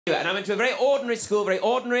And I went to a very ordinary school, very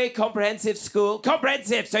ordinary, comprehensive school.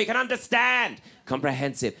 Comprehensive, so you can understand.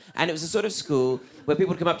 Comprehensive. And it was a sort of school where people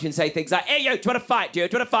would come up to you and say things like, hey, yo, do you want to fight, dude?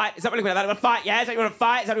 Do you want to fight? Is that what you want to fight? Yeah, is that what you want to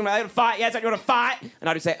fight? Is that what you want to fight? Yeah, is that what you want to fight? And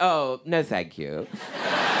I would say, oh, no, thank you.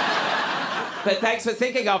 But thanks for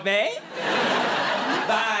thinking of me.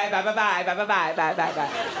 Bye, bye, bye, bye, bye, bye, bye, bye, bye, bye.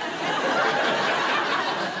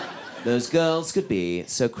 Those girls could be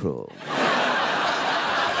so cruel.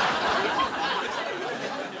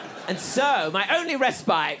 And so, my only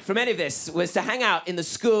respite from any of this was to hang out in the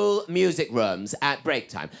school music rooms at break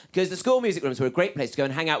time. Because the school music rooms were a great place to go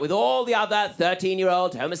and hang out with all the other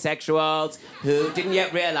 13-year-old homosexuals who didn't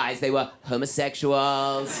yet realise they were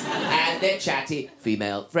homosexuals and their chatty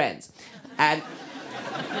female friends. And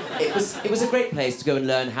it was a great place to go and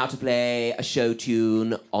learn how to play a show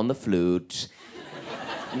tune on the flute.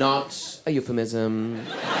 Not a euphemism.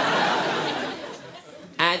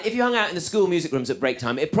 And if you hung out in the school music rooms at break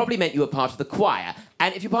time, it probably meant you were part of the choir.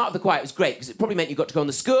 And if you're part of the choir, it was great, because it probably meant you got to go on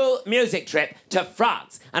the school music trip to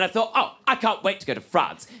France. And I thought, oh, I can't wait to go to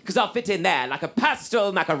France, because I'll fit in there like a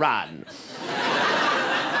pastel macaron.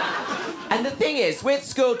 And the thing is, with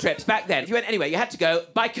school trips back then, if you went anywhere, you had to go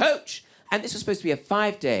by coach. And this was supposed to be a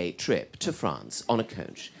 5-day trip to France on a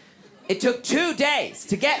coach. It took 2 days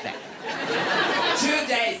to get there. 2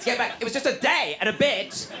 days to get back. It was just a day and a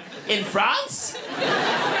bit in France.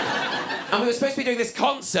 And we were supposed to be doing this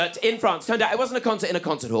concert in France. Turned out it wasn't a concert in a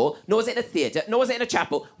concert hall, nor was it in a theatre, nor was it in a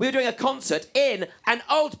chapel. We were doing a concert in an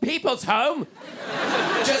old people's home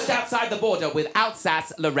just outside the border with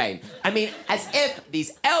Alsace-Lorraine. I mean, as if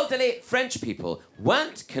these elderly French people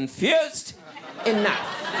weren't confused enough.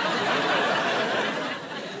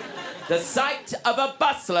 The sight of a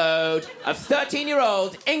busload of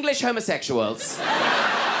 13-year-old English homosexuals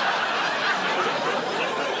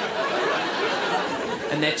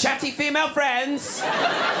and their chatty female friends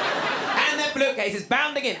and their flute cases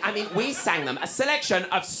bounding in. I mean, we sang them a selection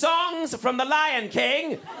of songs from The Lion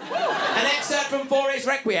King, an excerpt from Fauré's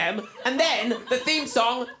Requiem, and then the theme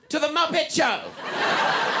song to The Muppet Show.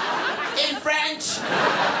 In French.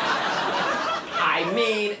 I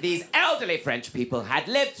mean, these elderly French people had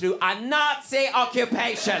lived through a Nazi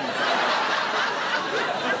occupation.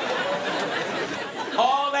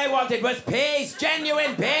 All they wanted was peace,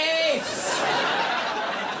 genuine peace.